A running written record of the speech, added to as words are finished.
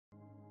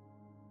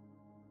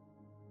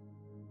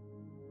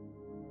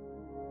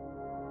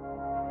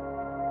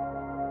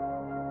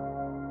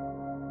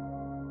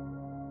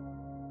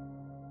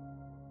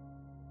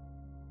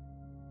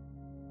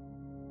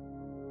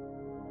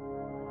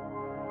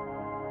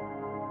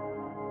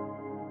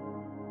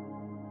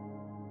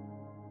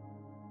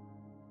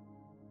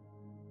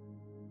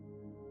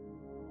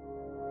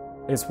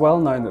It's well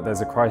known that there's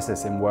a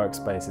crisis in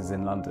workspaces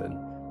in London.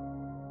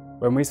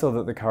 When we saw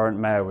that the current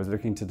mayor was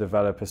looking to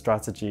develop a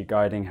strategy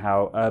guiding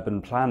how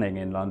urban planning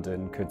in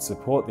London could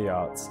support the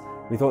arts,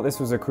 we thought this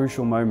was a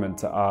crucial moment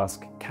to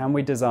ask, can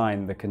we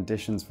design the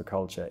conditions for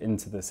culture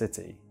into the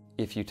city?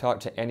 If you talk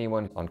to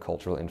anyone on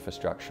cultural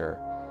infrastructure,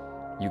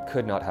 you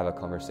could not have a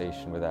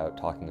conversation without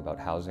talking about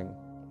housing,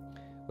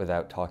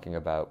 without talking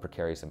about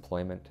precarious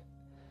employment,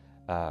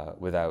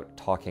 without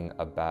talking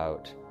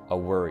about a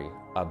worry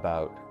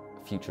about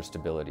future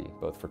stability,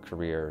 both for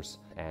careers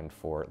and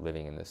for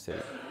living in the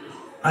city.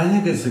 I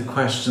think it's a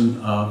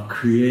question of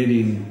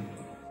creating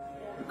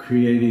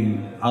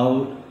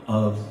out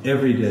of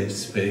everyday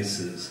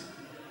spaces,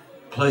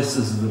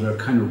 places that are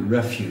kind of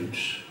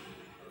refuge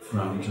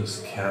from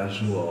just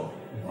casual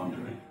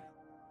wandering.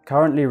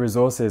 Currently,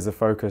 resources are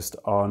focused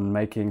on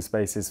making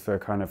spaces for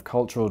kind of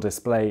cultural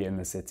display in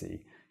the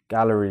city,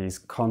 galleries,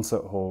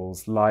 concert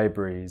halls,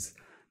 libraries,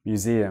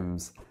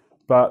 museums.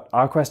 But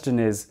our question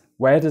is,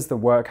 where does the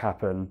work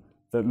happen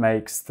that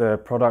makes the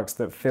products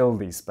that fill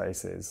these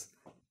spaces?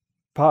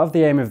 Part of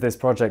the aim of this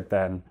project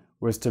then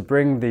was to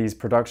bring these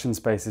production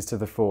spaces to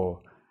the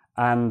fore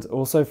and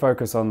also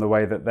focus on the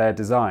way that their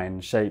design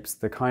shapes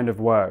the kind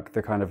of work,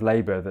 the kind of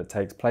labour that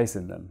takes place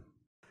in them.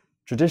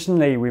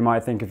 Traditionally, we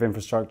might think of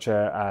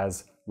infrastructure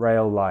as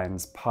rail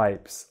lines,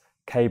 pipes,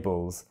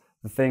 cables,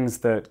 the things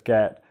that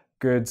get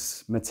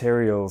goods,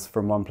 materials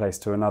from one place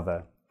to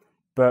another.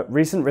 But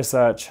recent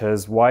research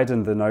has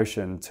widened the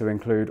notion to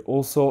include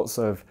all sorts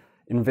of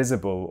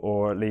invisible,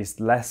 or at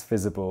least less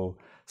visible,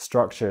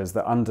 structures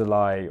that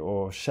underlie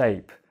or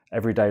shape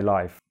everyday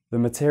life. The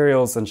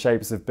materials and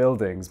shapes of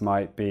buildings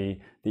might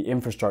be the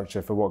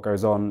infrastructure for what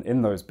goes on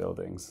in those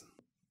buildings.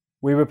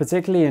 We were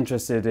particularly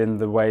interested in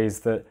the ways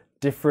that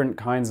different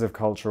kinds of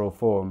cultural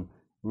form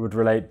would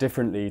relate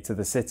differently to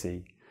the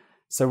city.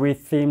 So we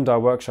themed our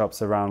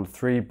workshops around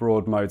 3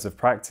 broad modes of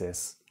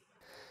practice.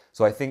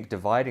 So I think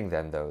dividing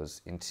then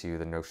those into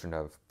the notion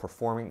of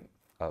performing,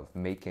 of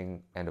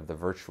making, and of the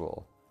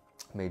virtual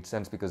made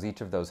sense because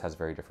each of those has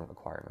very different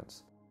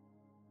requirements.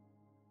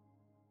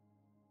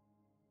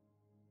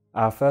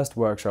 Our first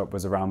workshop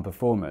was around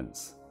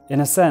performance.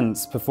 In a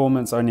sense,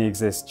 performance only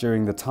exists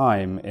during the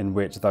time in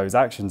which those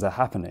actions are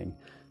happening,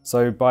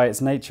 so by its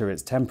nature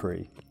it's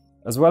temporary.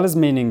 As well as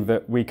meaning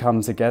that we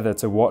come together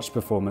to watch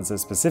performance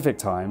at specific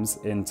times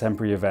in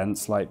temporary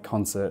events like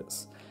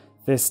concerts,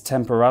 this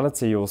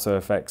temporality also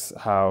affects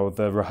how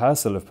the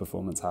rehearsal of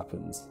performance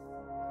happens.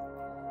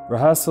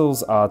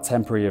 Rehearsals are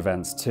temporary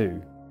events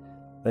too.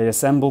 They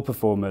assemble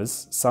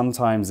performers,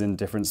 sometimes in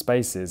different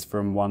spaces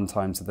from one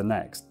time to the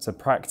next, to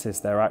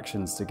practice their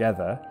actions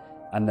together,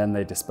 and then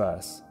they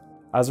disperse.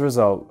 As a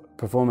result,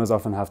 performers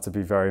often have to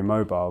be very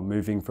mobile,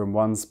 moving from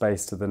one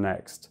space to the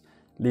next,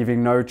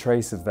 leaving no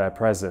trace of their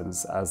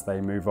presence as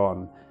they move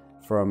on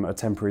from a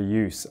temporary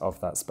use of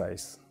that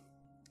space.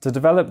 To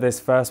develop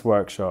this first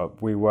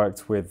workshop, we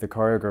worked with the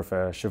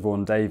choreographer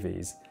Siobhan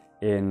Davies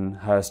in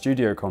her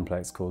studio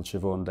complex called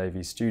Siobhan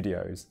Davies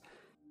Studios.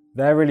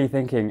 They're really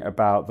thinking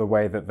about the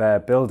way that their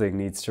building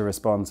needs to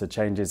respond to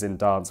changes in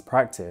dance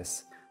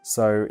practice.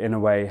 So in a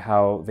way,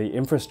 how the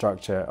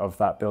infrastructure of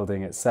that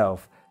building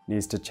itself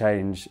needs to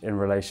change in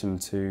relation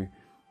to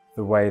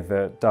the way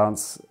that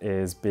dance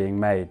is being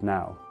made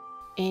now.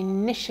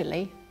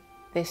 Initially,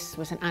 this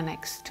was an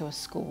annex to a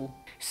school.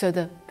 So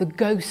the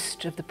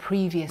ghost of the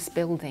previous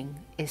building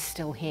is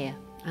still here,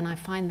 and I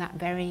find that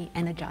very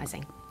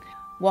energizing.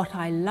 What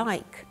I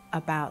like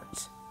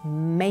about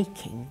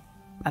making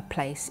a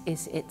place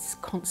is its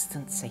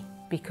constancy,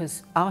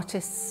 because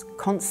artists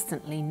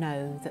constantly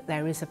know that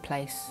there is a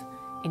place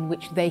in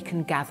which they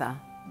can gather.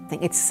 I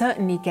think it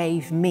certainly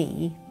gave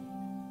me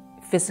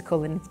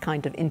physical and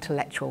kind of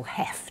intellectual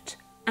heft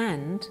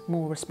and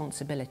more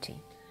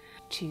responsibility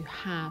to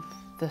have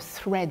the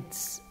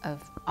threads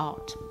of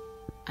art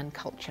and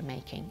culture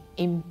making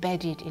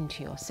embedded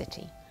into your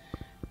city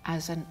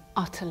as an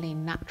utterly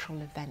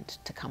natural event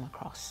to come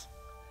across.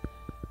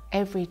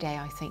 Every day,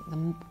 I think,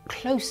 the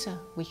closer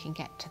we can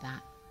get to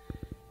that,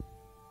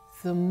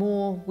 the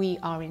more we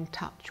are in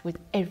touch with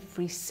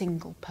every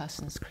single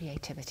person's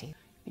creativity.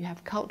 You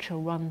have culture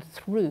run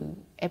through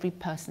every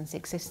person's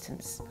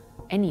existence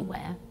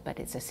anywhere, but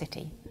it's a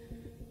city,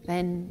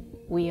 then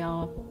we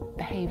are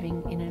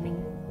behaving in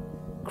an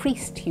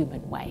increased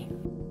human way.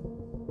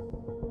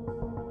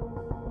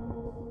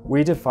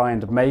 We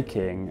defined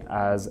making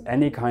as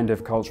any kind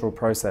of cultural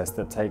process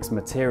that takes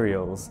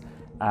materials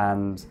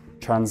and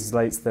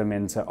translates them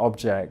into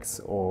objects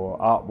or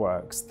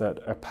artworks that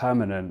are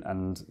permanent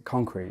and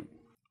concrete.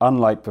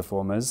 Unlike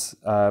performers,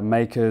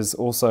 makers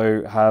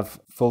also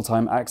have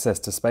full-time access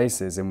to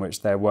spaces in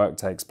which their work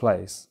takes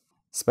place.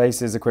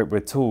 Spaces equipped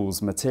with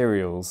tools,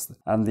 materials,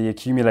 and the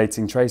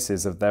accumulating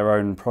traces of their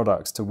own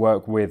products to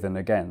work with and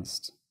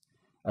against.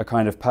 A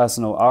kind of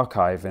personal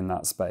archive in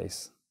that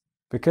space.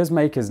 Because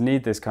makers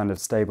need this kind of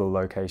stable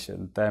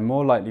location, they're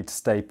more likely to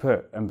stay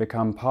put and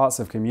become parts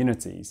of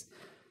communities.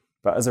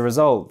 But as a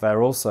result,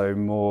 they're also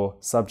more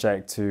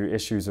subject to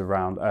issues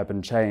around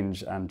urban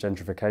change and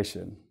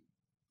gentrification.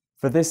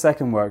 For this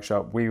second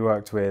workshop, we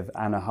worked with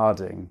Anna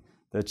Harding,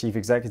 the Chief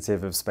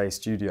Executive of Space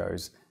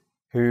Studios,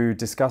 who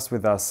discussed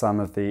with us some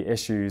of the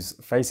issues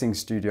facing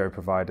studio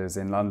providers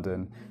in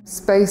London.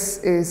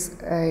 Space is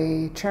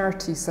a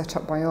charity set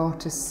up by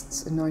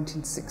artists in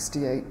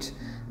 1968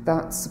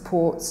 that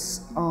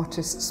supports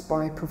artists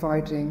by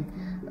providing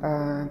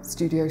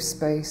studio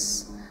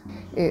space.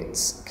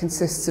 It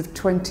consists of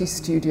 20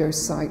 studio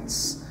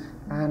sites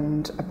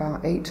and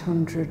about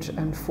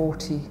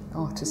 840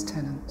 artist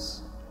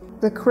tenants.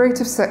 The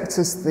creative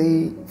sector is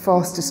the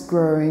fastest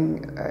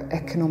growing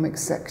economic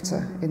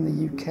sector in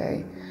the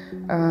UK.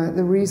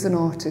 The reason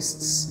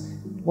artists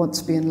want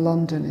to be in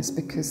London is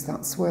because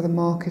that's where the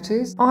market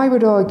is. I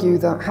would argue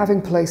that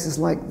having places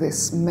like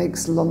this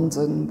makes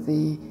London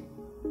the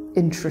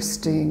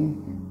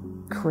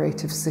interesting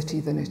creative city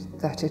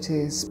that it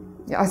is.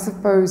 I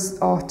suppose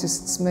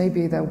artists may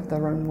be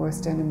their own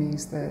worst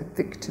enemies, they're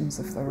victims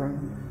of their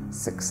own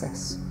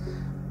success.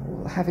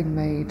 Or having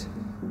made,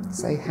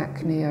 say,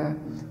 Hackney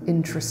an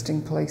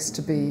interesting place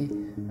to be,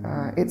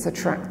 it's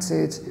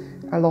attracted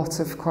a lot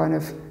of kind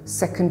of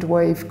second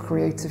wave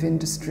creative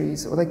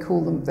industries, or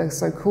they're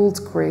so-called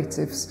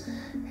creatives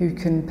who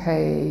can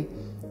pay,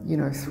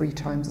 3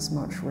 times as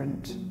much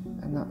rent,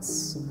 and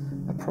that's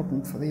a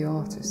problem for the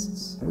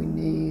artists. We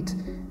need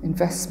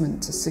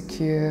investment to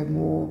secure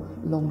more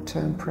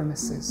long-term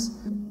premises.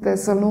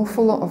 There's an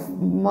awful lot of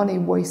money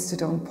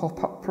wasted on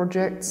pop-up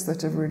projects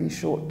that are really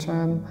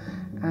short-term,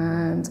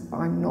 and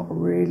I'm not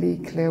really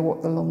clear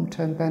what the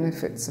long-term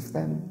benefits of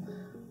them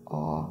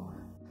are.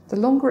 The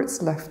longer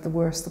it's left, the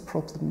worse the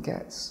problem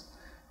gets.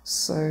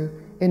 So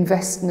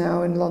invest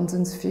now in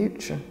London's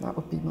future. That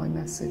would be my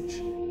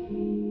message.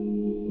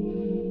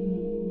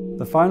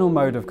 The final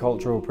mode of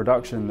cultural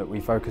production that we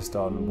focused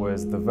on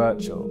was the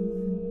virtual.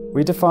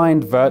 We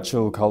defined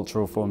virtual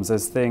cultural forms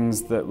as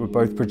things that were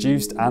both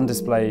produced and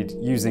displayed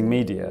using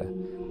media,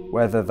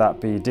 whether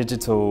that be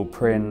digital,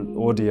 print,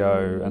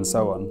 audio, and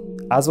so on.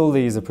 As all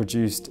these are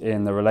produced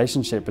in the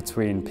relationship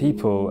between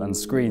people and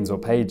screens or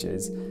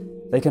pages,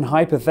 they can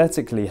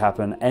hypothetically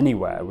happen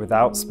anywhere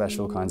without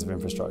special kinds of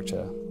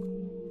infrastructure.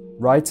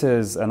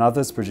 Writers and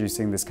others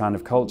producing this kind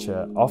of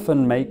culture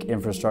often make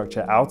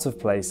infrastructure out of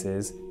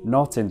places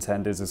not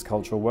intended as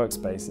cultural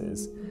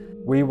workspaces.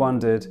 We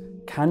wondered,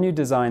 can you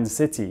design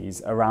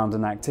cities around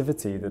an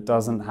activity that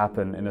doesn't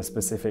happen in a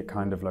specific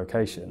kind of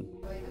location?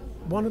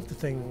 One of the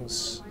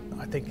things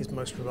I think is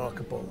most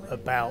remarkable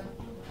about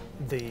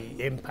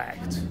the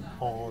impact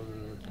on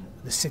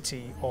the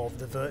city of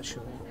the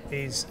virtual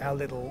is how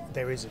little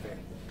there is of it.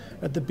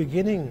 At the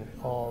beginning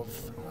of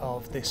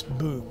this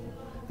boom,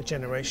 a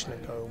generation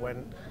ago,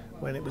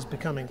 when it was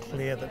becoming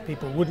clear that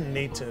people wouldn't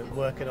need to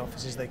work in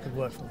offices, they could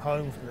work from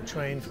home, from the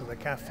train, from the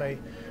cafe,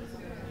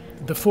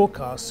 the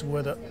forecasts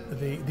were that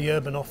the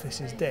urban office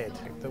is dead,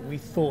 that we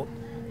thought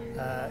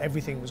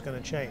everything was going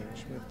to change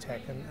with tech,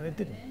 and it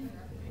didn't.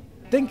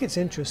 I think it's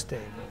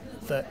interesting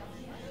that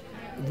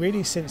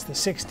really since the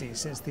 60s,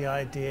 since the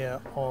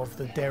idea of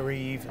the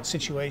derive and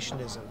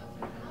situationism,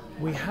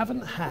 we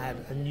haven't had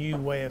a new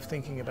way of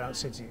thinking about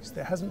cities.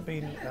 There hasn't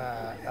been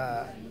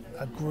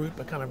a group,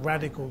 a kind of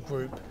radical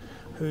group,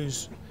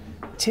 who's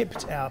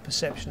tipped our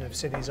perception of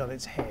cities on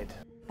its head.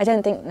 I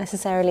don't think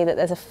necessarily that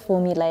there's a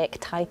formulaic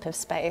type of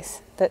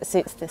space that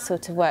suits the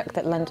sort of work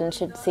that London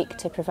should seek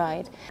to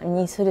provide. And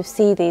you sort of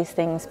see these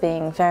things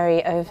being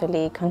very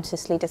overly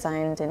consciously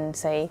designed in,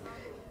 say,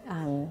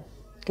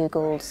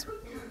 Google's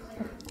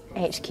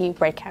HQ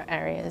breakout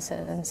areas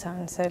and so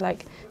on. So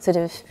like sort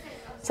of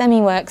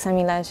semi-work,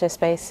 semi-leisure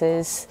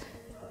spaces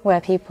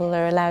where people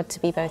are allowed to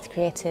be both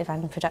creative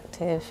and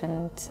productive,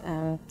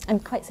 and I'm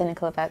quite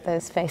cynical about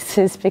those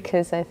spaces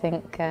because I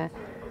think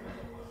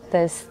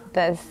there's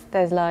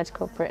large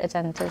corporate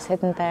agendas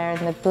hidden there,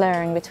 and the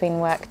blurring between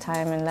work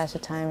time and leisure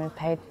time and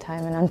paid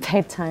time and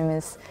unpaid time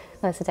is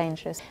less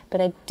dangerous.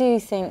 But I do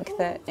think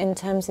that in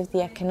terms of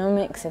the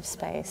economics of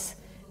space,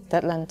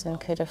 that London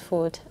could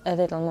afford a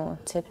little more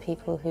to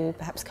people who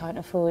perhaps can't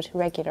afford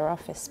regular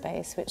office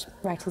space, which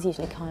writers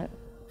usually can't,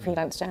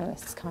 freelance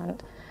journalists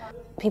can't.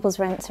 People's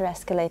rents are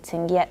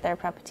escalating, yet there are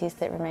properties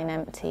that remain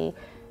empty.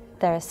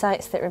 There are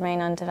sites that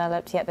remain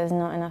undeveloped, yet there's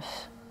not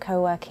enough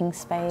co-working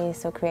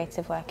space or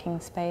creative working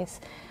space.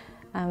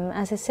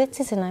 As a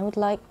citizen, I would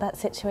like that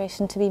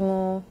situation to be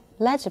more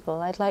legible.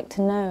 I'd like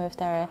to know if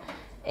there are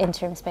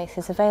interim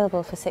spaces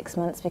available for 6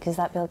 months because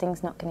that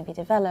building's not going to be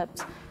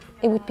developed.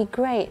 It would be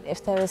great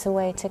if there was a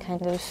way to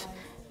kind of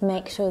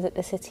make sure that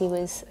the city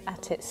was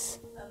at its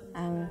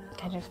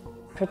kind of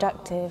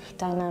productive,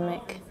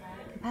 dynamic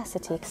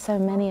capacity. So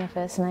many of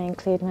us, and I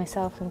include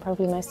myself and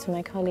probably most of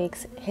my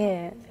colleagues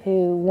here,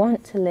 who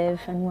want to live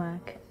and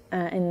work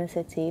in the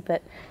city,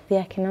 but the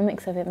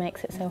economics of it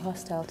makes it so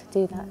hostile to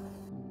do that.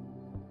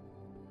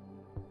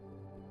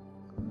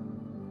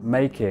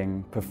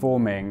 Making,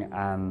 performing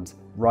and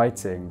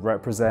writing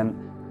represent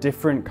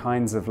different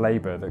kinds of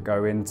labour that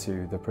go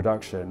into the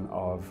production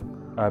of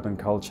urban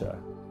culture.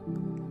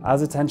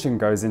 As attention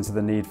goes into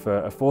the need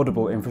for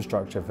affordable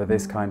infrastructure for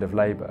this kind of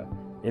labour,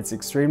 it's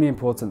extremely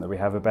important that we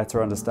have a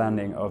better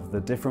understanding of the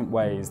different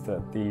ways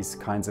that these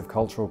kinds of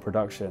cultural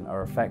production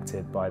are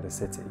affected by the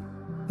city.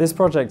 This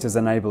project has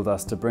enabled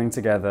us to bring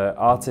together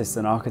artists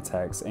and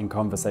architects in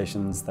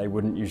conversations they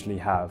wouldn't usually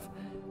have,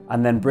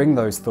 and then bring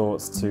those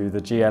thoughts to the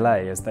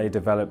GLA as they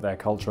develop their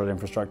cultural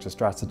infrastructure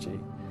strategy.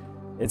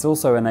 It's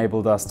also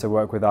enabled us to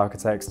work with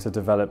architects to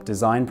develop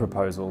design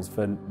proposals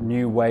for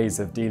new ways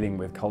of dealing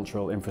with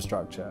cultural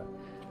infrastructure.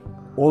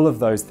 All of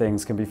those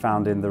things can be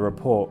found in the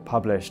report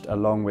published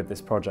along with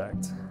this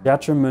project.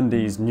 Theatrum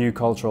Mundi's new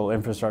cultural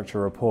infrastructure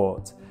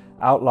report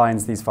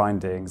outlines these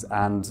findings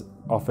and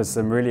offers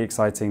some really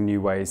exciting new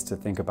ways to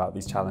think about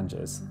these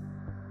challenges.